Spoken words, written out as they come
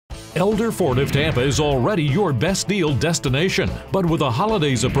Elder Ford of Tampa is already your best deal destination, but with the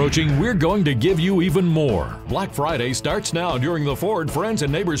holidays approaching, we're going to give you even more. Black Friday starts now during the Ford Friends and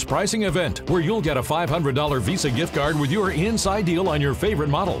Neighbors pricing event, where you'll get a $500 Visa gift card with your inside deal on your favorite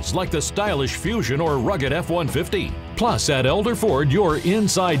models like the stylish Fusion or rugged F-150. Plus, at Elder Ford, your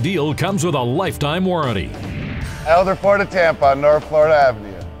inside deal comes with a lifetime warranty. Elder Ford of Tampa on North Florida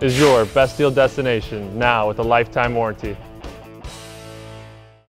Avenue is your best deal destination now with a lifetime warranty.